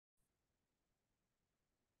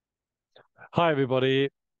Hi, everybody.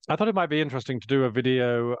 I thought it might be interesting to do a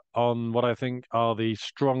video on what I think are the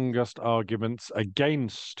strongest arguments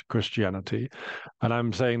against Christianity. And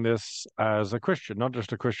I'm saying this as a Christian, not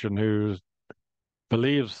just a Christian who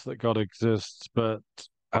believes that God exists, but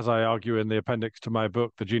as I argue in the appendix to my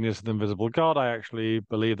book, The Genius of the Invisible God, I actually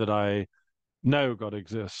believe that I know God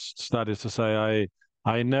exists. That is to say,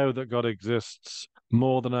 I know that God exists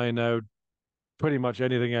more than I know pretty much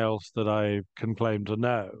anything else that I can claim to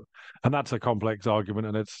know. And that's a complex argument,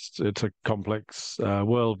 and it's a complex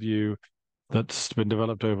worldview that's been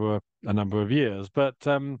developed over a number of years. But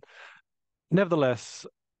nevertheless,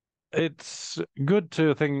 it's good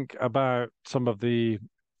to think about some of the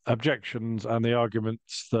objections and the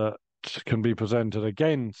arguments that can be presented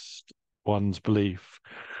against one's belief.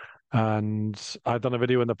 And I've done a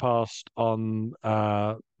video in the past on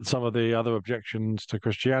some of the other objections to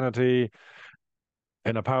Christianity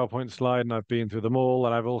in a PowerPoint slide, and I've been through them all.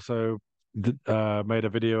 And I've also made a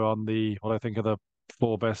video on the what I think are the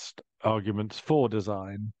four best arguments for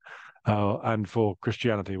design and for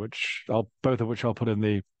Christianity, which I'll both of which I'll put in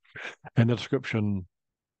the description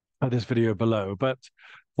of this video below. But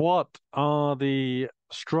what are the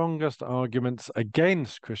strongest arguments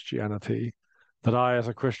against Christianity that I, as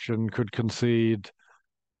a Christian, could concede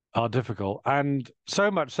are difficult? And so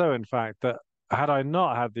much so, in fact, that had I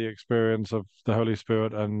not had the experience of the Holy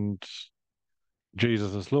Spirit and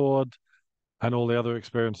Jesus as Lord and all the other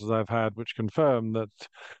experiences I've had, which confirm that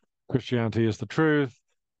Christianity is the truth,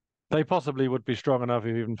 they possibly would be strong enough,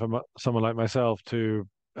 even for someone like myself, to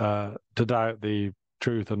doubt the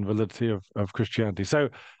truth and validity of Christianity. So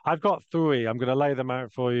I've got three. I'm going to lay them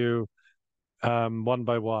out for you one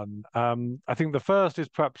by one. I think the first is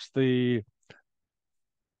perhaps the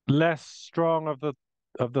less strong of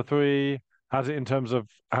the three, as in terms of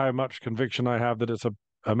how much conviction I have that it's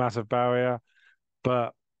a massive barrier.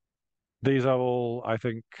 But these are all, I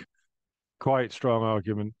think, quite strong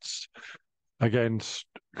arguments against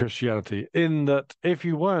Christianity, in that if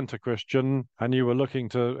you weren't a Christian and you were looking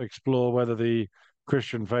to explore whether the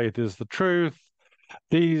Christian faith is the truth,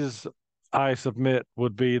 these, I submit,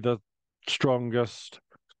 would be the strongest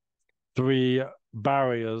three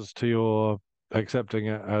barriers to your accepting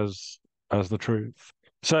it as the truth.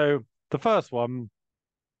 So the first one,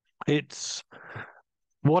 it's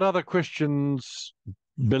what other Christians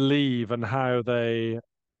believe and how they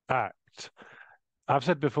act. I've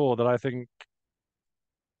said before that I think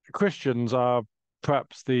Christians are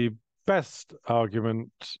perhaps the best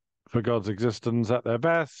argument for God's existence at their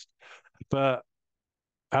best, but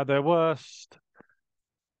at their worst,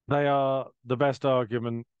 they are the best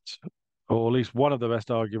argument, or at least one of the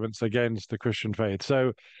best arguments against the Christian faith.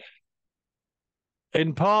 So,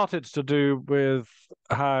 in part, it's to do with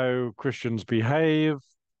how Christians behave,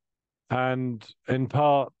 and in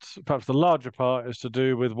part, perhaps the larger part, is to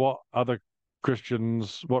do with what other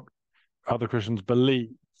Christians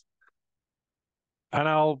believe. And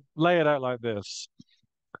I'll lay it out like this.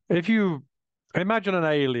 If you imagine an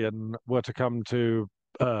alien were to come to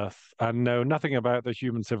Earth and know nothing about the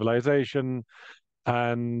human civilization,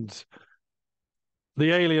 and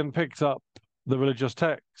the alien picks up the religious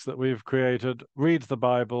texts that we've created, reads the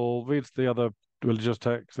Bible, reads the other religious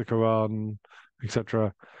texts, the Quran,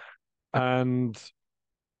 etc., and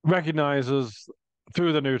recognizes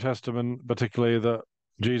through the New Testament, particularly, that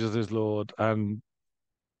Jesus is Lord, and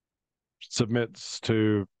submits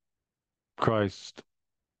to Christ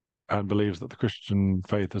and believes that the Christian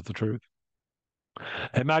faith is the truth.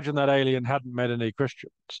 Imagine that alien hadn't met any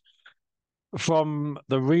Christians. From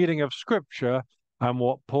the reading of Scripture and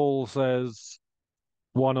what Paul says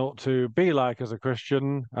one ought to be like as a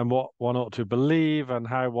Christian, and what one ought to believe, and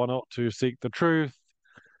how one ought to seek the truth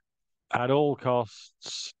at all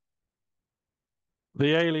costs,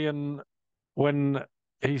 the alien, when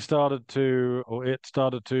he started to, or it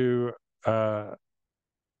started to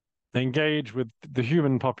engage with the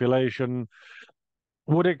human population,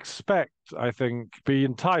 would expect, I think, be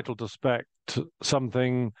entitled to expect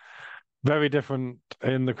something very different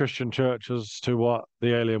in the Christian churches to what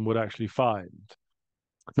the alien would actually find.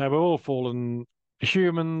 Now, we're all fallen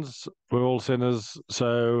humans, we're all sinners,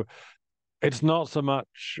 so it's not so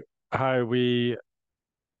much how we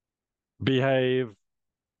behave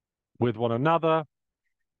with one another.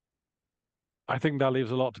 I think that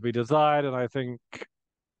leaves a lot to be desired, and I think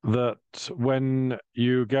that when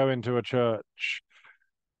you go into a church,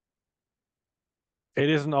 it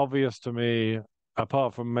isn't obvious to me,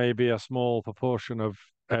 apart from maybe a small proportion of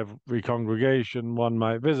every congregation one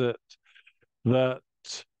might visit, that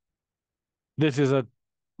this is a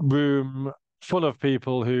room full of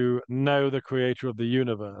people who know the creator of the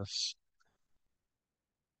universe.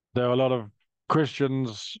 There are a lot of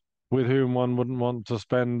Christians with whom one wouldn't want to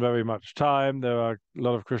spend very much time. There are a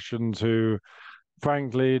lot of Christians who,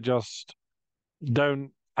 frankly, just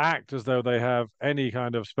don't act as though they have any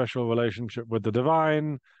kind of special relationship with the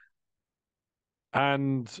divine.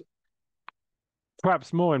 And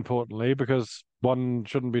perhaps more importantly, because one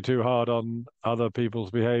shouldn't be too hard on other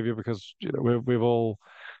people's behavior, because we've all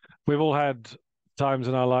had times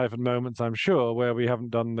in our life and moments, I'm sure, where we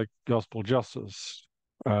haven't done the gospel justice,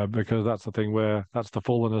 because that's the thing where that's the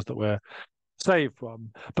fallenness that we're saved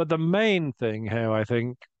from. But the main thing here, I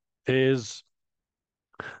think, is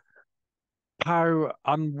how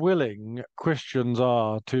unwilling Christians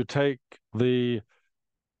are to take the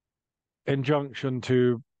injunction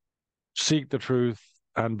to seek the truth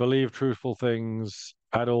and believe truthful things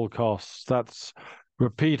at all costs. That's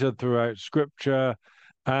repeated throughout Scripture.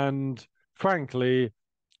 And frankly,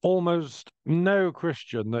 almost no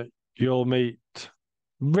Christian that you'll meet,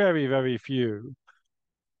 very, very few,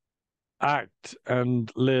 act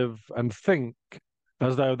and live and think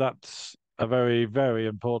as though that's a very, very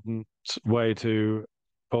important way to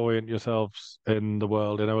orient yourselves in the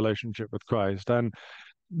world in a relationship with Christ. And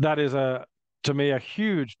that is to me, a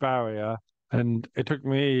huge barrier. And it took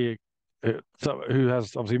me, who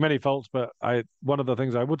has obviously many faults, but one of the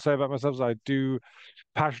things I would say about myself is I do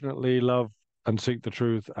passionately love and seek the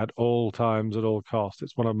truth at all times, at all costs.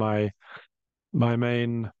 It's one of my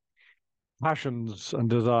main passions and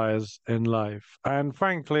desires in life. And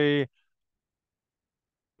frankly,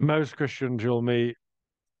 most Christians you'll meet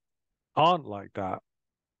aren't like that.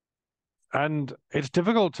 And it's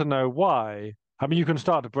difficult to know why. I mean, you can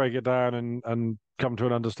start to break it down and come to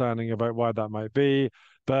an understanding about why that might be,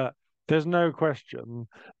 but there's no question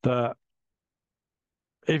that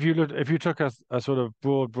if you took a sort of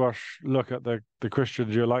broad brush look at the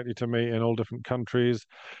Christians you're likely to meet in all different countries,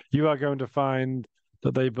 you are going to find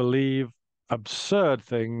that they believe absurd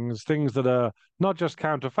things, things that are not just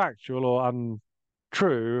counterfactual or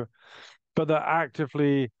untrue, but that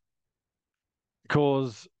actively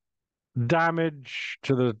cause damage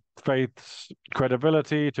to the faith's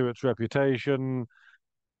credibility, to its reputation,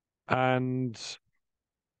 and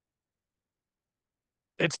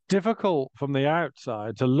it's difficult from the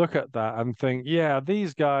outside to look at that and think, yeah,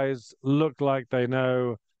 these guys look like they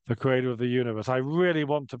know the creator of the universe. I really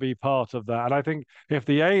want to be part of that. And I think if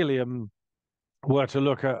the alien were to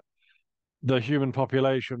look at the human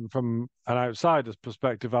population from an outsider's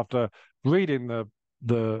perspective after reading the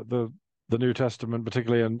the, the New Testament,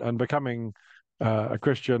 particularly, and becoming a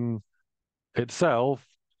Christian itself,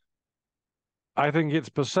 I think its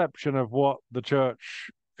perception of what the church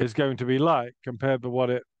is going to be like compared to what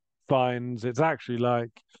it finds it's actually like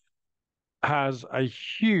has a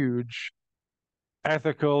huge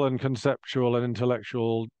ethical and conceptual and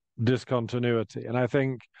intellectual discontinuity. And I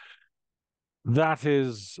think that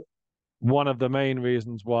is one of the main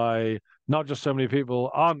reasons why not just so many people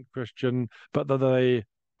aren't Christian, but that they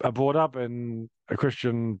are brought up in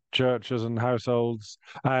Christian churches and households,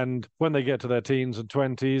 and when they get to their teens and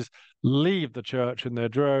 20s, leave the church in their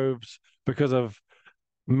droves because of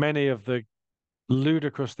many of the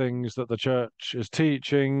ludicrous things that the church is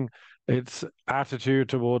teaching, its attitude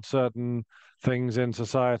towards certain things in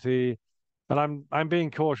society. And I'm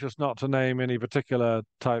being cautious not to name any particular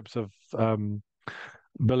types of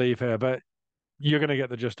belief here, but you're going to get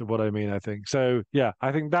the gist of what I mean, I think. So yeah,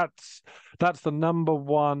 I think that's the number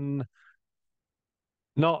one,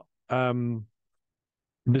 not the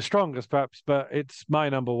strongest perhaps, but it's my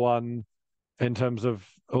number one in terms of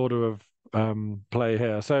order of play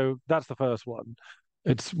here. So that's the first one.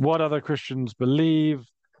 It's what other Christians believe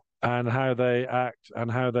and how they act and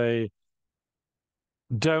how they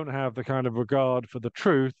don't have the kind of regard for the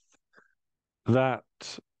truth that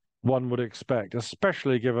one would expect,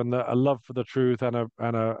 especially given that a love for the truth and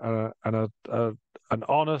an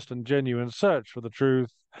honest and genuine search for the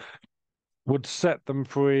truth would set them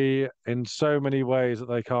free in so many ways that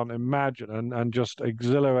they can't imagine, and just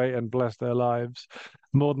exhilarate and bless their lives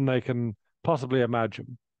more than they can possibly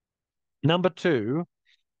imagine. Number two,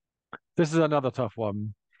 this is another tough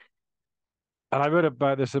one, and I wrote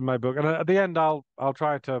about this in my book. And at the end, I'll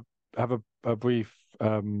try to have a brief,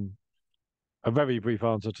 a very brief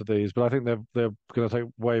answer to these, but I think they're going to take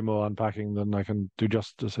way more unpacking than I can do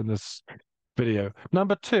justice in this video.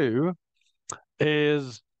 Number two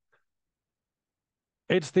is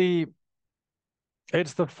it's the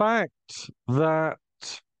it's the fact that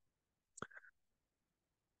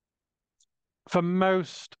for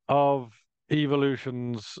most of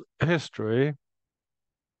evolution's history,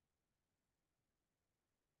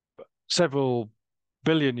 several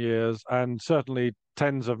billion years and certainly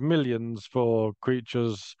tens of millions for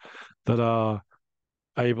creatures that are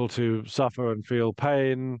able to suffer and feel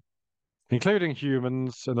pain, including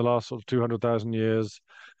humans in the last sort of 200,000 years.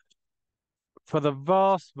 For the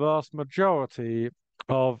vast, vast majority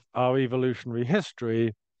of our evolutionary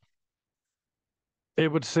history,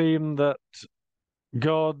 it would seem that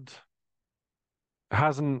God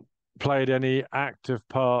hasn't played any active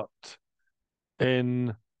part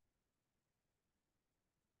in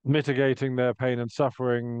mitigating their pain and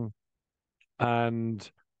suffering, and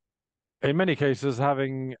in many cases,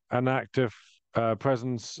 having an active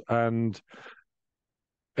presence and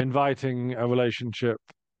inviting a relationship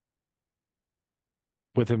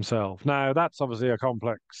with himself. Now, that's obviously a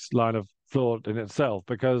complex line of thought in itself,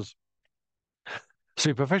 because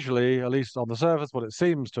superficially, at least on the surface, what it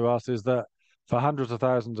seems to us is that for hundreds of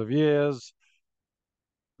thousands of years,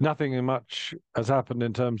 nothing much has happened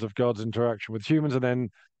in terms of God's interaction with humans. And then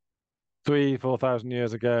 3,000, 4,000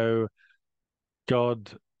 years ago,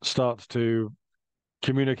 God starts to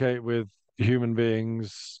communicate with human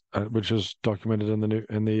beings, which is documented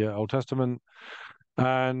in the Old Testament,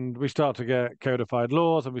 and we start to get codified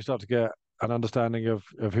laws, and we start to get an understanding of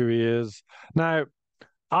who he is. Now,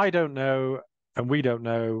 I don't know, and we don't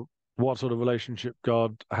know what sort of relationship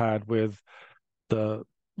God had with the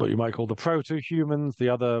what you might call the proto-humans, the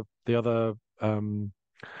other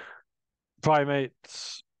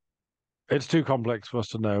primates. It's too complex for us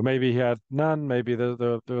to know. Maybe he had none. Maybe there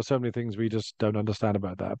are so many things we just don't understand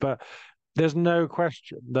about that. But there's no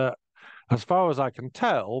question that, as far as I can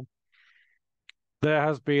tell, there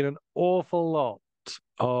has been an awful lot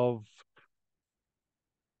of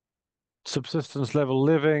subsistence level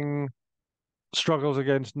living, struggles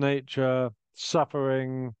against nature,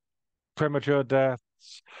 suffering, premature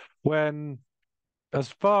deaths, when, as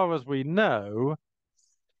far as we know,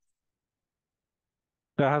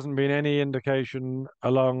 there hasn't been any indication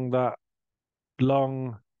along that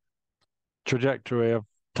long trajectory of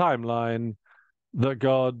timeline that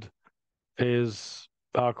God is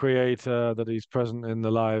our creator, that he's present in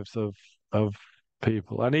the lives of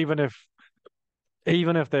people. And even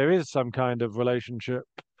if there is some kind of relationship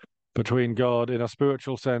between God in a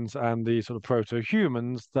spiritual sense and the sort of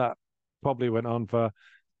proto-humans, that probably went on for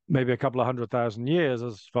maybe a couple of 100,000 years,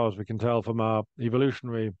 as far as we can tell from our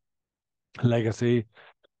evolutionary legacy,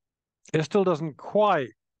 it still doesn't quite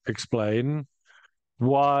explain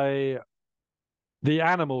why the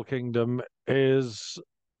animal kingdom is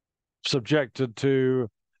subjected to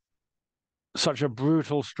such a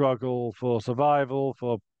brutal struggle for survival,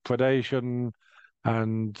 for predation,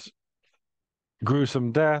 and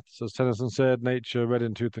gruesome deaths. As Tennyson said, nature red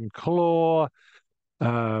in tooth and claw.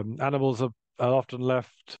 Animals are often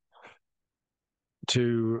left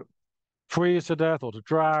to freeze to death, or to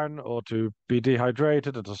drown, or to be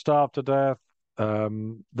dehydrated, or to starve to death.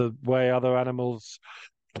 The way other animals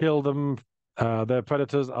kill them, their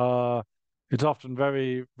predators are, it's often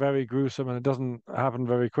very, very gruesome, and it doesn't happen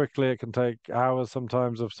very quickly. It can take hours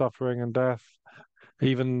sometimes of suffering and death.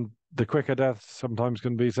 Even the quicker deaths sometimes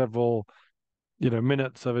can be several,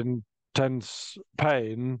 minutes of intense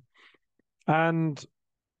pain. And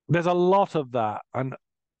there's a lot of that, an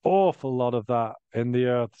awful lot of that in the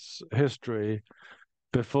Earth's history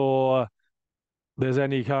before there's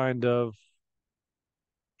any kind of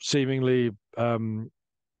seemingly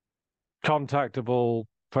contactable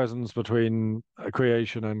presence between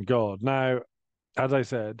creation and God. Now, as I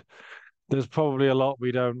said, there's probably a lot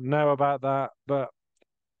we don't know about that, but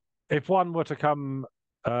if one were to come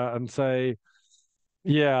and say,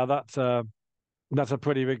 yeah, that's a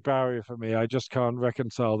pretty big barrier for me, I just can't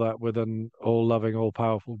reconcile that with an all-loving,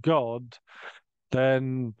 all-powerful God,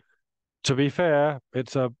 then to be fair,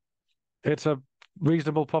 it's a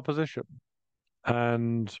reasonable proposition.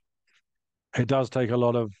 And it does take a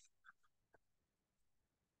lot of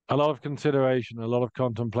consideration, a lot of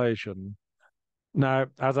contemplation. Now,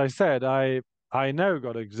 as I said, I know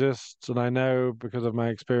God exists, and I know because of my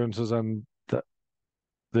experiences and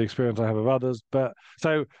the experience I have of others. But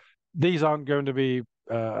so these aren't going to be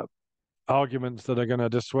arguments that are going to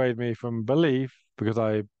dissuade me from belief, because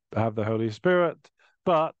I have the Holy Spirit,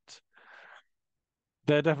 but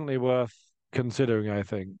they're definitely worth considering, I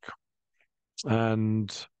think. And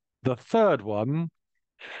the third one,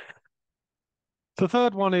 the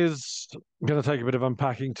third one is going to take a bit of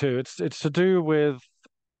unpacking too. It's to do with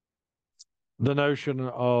the notion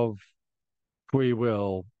of free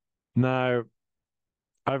will. Now,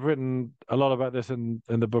 I've written a lot about this in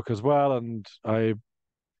the book as well, and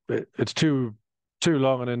it's too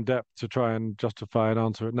long and in depth to try and justify and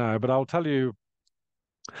answer it now. But I'll tell you,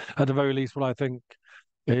 at the very least, what I think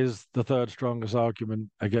is the third strongest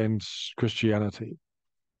argument against Christianity.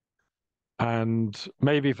 And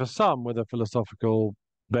maybe for some with a philosophical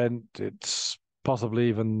bent, it's possibly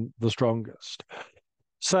even the strongest.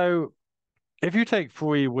 So if you take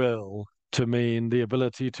free will to mean the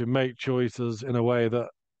ability to make choices in a way that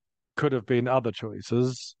could have been other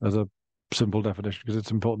choices, as a simple definition, because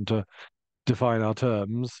it's important to define our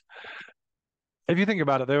terms. If you think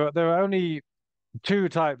about it, there are only two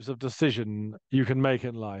types of decision you can make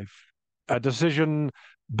in life. A decision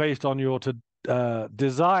based on your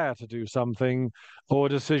desire to do something, or a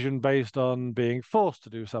decision based on being forced to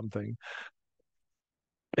do something.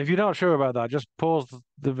 If you're not sure about that, just pause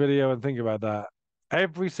the video and think about that.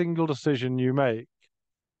 Every single decision you make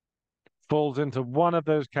falls into one of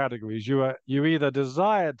those categories. You either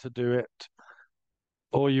desired to do it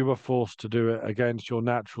or you were forced to do it against your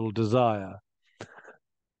natural desire.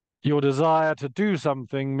 Your desire to do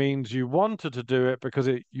something means you wanted to do it because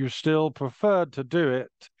you still preferred to do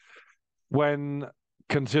it when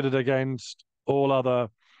considered against all other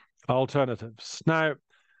alternatives. Now,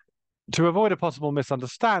 to avoid a possible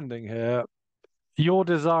misunderstanding here, your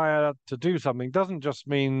desire to do something doesn't just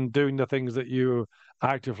mean doing the things that you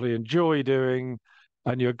actively enjoy doing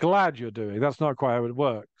and you're glad you're doing. That's not quite how it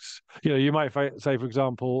works. You might say, for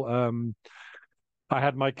example, I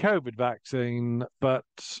had my COVID vaccine, but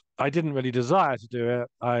I didn't really desire to do it.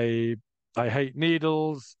 I hate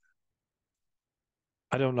needles.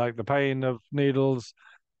 I don't like the pain of needles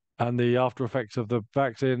and the after effects of the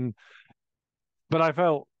vaccine, but I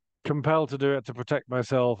felt compelled to do it to protect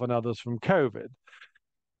myself and others from COVID.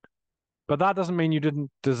 But that doesn't mean you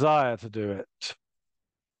didn't desire to do it.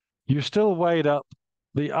 You still weighed up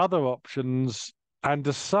the other options and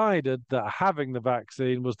decided that having the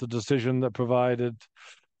vaccine was the decision that provided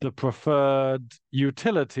the preferred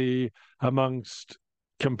utility amongst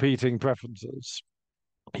competing preferences.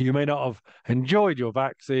 You may not have enjoyed your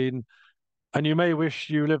vaccine, and you may wish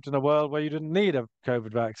you lived in a world where you didn't need a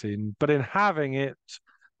COVID vaccine, but in having it,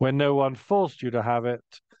 when no one forced you to have it,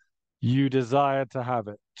 you desired to have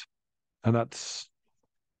it. And that's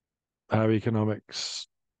how economics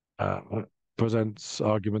uh, presents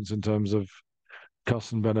arguments in terms of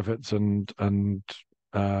costs and benefits and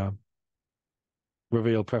uh,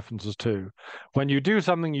 reveal preferences too. When you do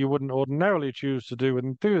something you wouldn't ordinarily choose to do with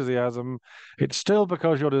enthusiasm, it's still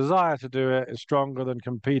because your desire to do it is stronger than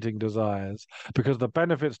competing desires, because the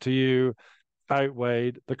benefits to you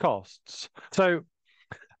outweighed the costs. So,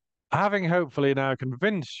 having hopefully now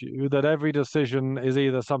convinced you that every decision is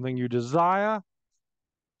either something you desire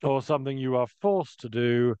or something you are forced to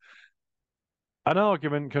do, an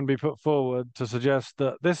argument can be put forward to suggest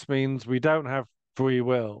that this means we don't have free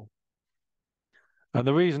will. And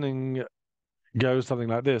the reasoning goes something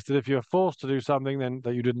like this, that if you're forced to do something then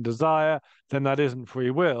that you didn't desire, then that isn't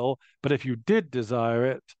free will. But if you did desire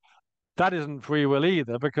it, that isn't free will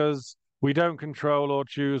either, because we don't control or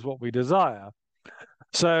choose what we desire.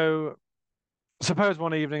 So suppose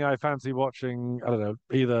one evening I fancy watching, I don't know,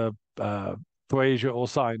 either Frasier or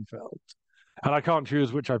Seinfeld, and I can't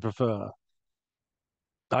choose which I prefer.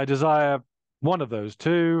 I desire one of those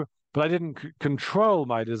two, but I didn't control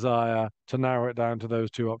my desire to narrow it down to those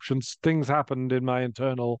two options. Things happened in my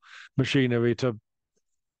internal machinery to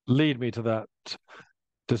lead me to that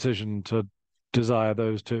decision to desire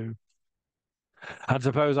those two. And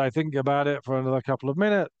suppose I think about it for another couple of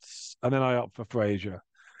minutes, and then I opt for Frasier.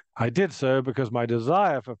 I did so because my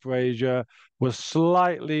desire for Frasier was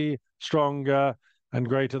slightly stronger and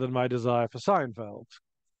greater than my desire for Seinfeld.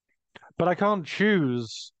 But I can't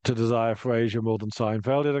choose to desire Frasier more than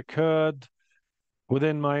Seinfeld. It occurred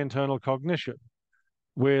within my internal cognition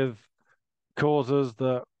with causes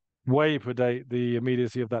that way predate the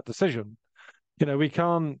immediacy of that decision. We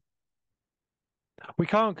can't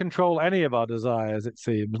control any of our desires, it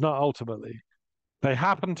seems, not ultimately. They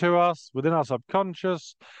happen to us within our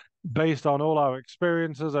subconscious based on all our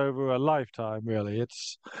experiences over a lifetime, really.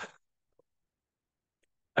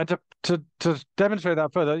 And to demonstrate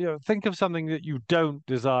that further, think of something that you don't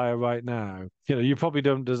desire right now. You probably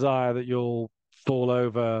don't desire that you'll fall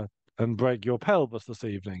over and break your pelvis this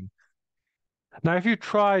evening. Now, if you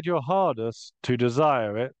tried your hardest to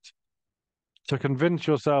desire it, to convince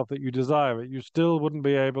yourself that you desire it, you still wouldn't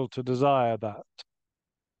be able to desire that.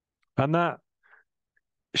 And that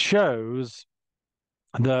shows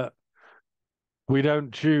that we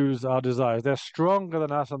don't choose our desires. They're stronger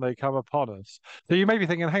than us and they come upon us. So you may be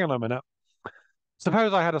thinking, hang on a minute.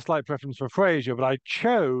 Suppose I had a slight preference for Frasier, but I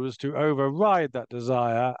chose to override that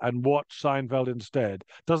desire and watch Seinfeld instead.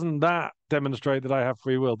 Doesn't that demonstrate that I have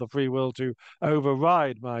free will, the free will to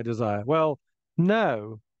override my desire? Well,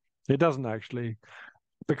 no, it doesn't actually,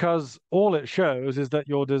 because all it shows is that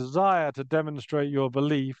your desire to demonstrate your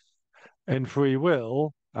belief in free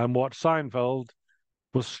will and watch Seinfeld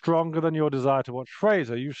was stronger than your desire to watch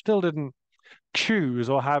Fraser, you still didn't choose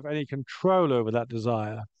or have any control over that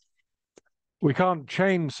desire. We can't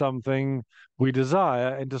change something we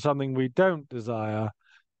desire into something we don't desire,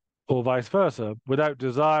 or vice versa, without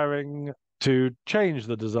desiring to change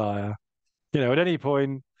the desire. At any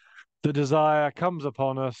point, the desire comes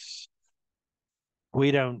upon us,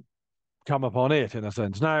 we don't come upon it in a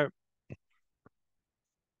sense. Now,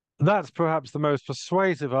 that's perhaps the most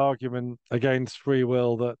persuasive argument against free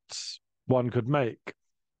will that one could make.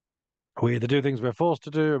 We either do things we're forced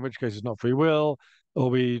to do, in which case it's not free will,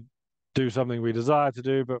 or we do something we desire to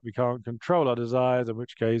do, but we can't control our desires, in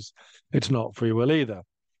which case it's not free will either.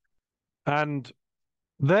 And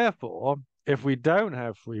therefore, if we don't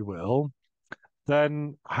have free will,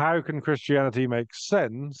 then how can Christianity make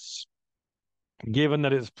sense, given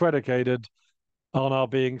that it's predicated on our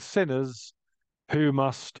being sinners who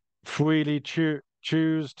must freely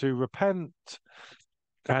choose to repent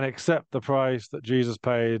and accept the price that Jesus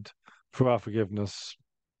paid for our forgiveness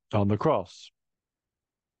on the cross?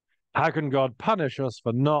 How can God punish us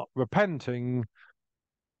for not repenting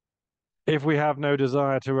if we have no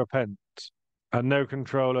desire to repent and no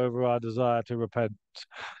control over our desire to repent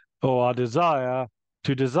or our desire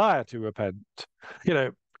to repent?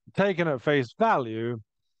 Taken at face value,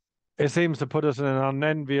 it seems to put us in an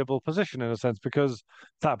unenviable position in a sense, because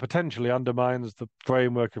that potentially undermines the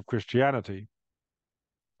framework of Christianity.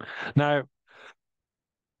 Now,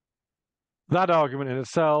 that argument in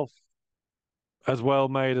itself, as well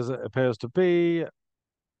made as it appears to be,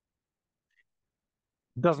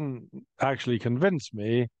 doesn't actually convince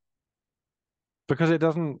me, because it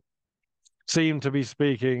doesn't seem to be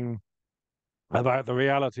speaking about the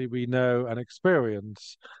reality we know and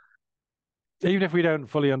experience. Even if we don't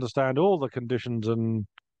fully understand all the conditions and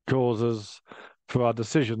causes for our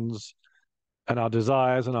decisions and our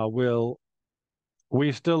desires and our will,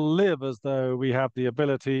 we still live as though we have the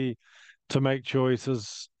ability to make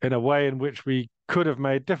choices in a way in which we could have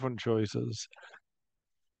made different choices.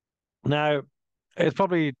 Now, it's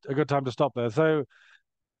probably a good time to stop there. So,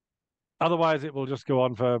 otherwise, it will just go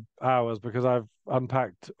on for hours, because I've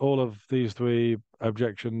unpacked all of these three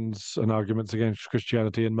objections and arguments against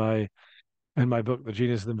Christianity in my book, The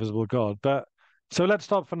Genius of the Invisible God. But so let's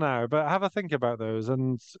stop for now. But have a think about those,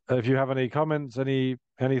 and if you have any comments, any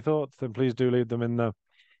thoughts, then please do leave them in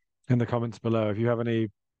the comments below. If you have any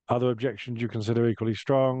other objections you consider equally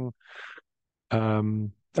strong,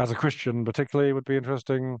 as a Christian particularly, would be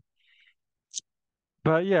interesting.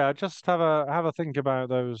 But yeah, just have a think about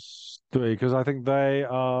those three, because I think they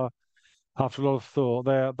are, after a lot of thought,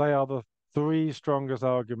 they are the three strongest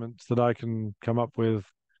arguments that I can come up with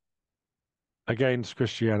against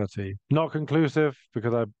Christianity. Not conclusive,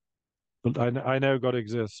 because I know God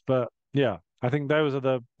exists, but yeah, I think those are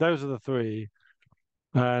the three,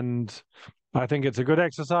 and I think it's a good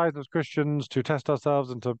exercise as Christians to test ourselves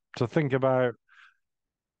and to think about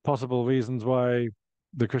possible reasons why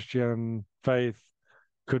the Christian faith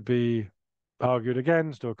could be argued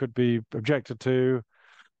against or could be objected to.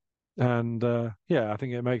 And yeah, I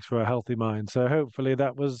think it makes for a healthy mind. So hopefully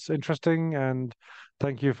that was interesting, and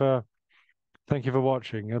thank you for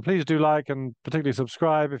watching. And please do like and particularly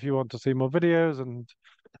subscribe if you want to see more videos, and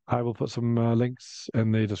I will put some links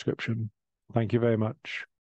in the description. Thank you very much.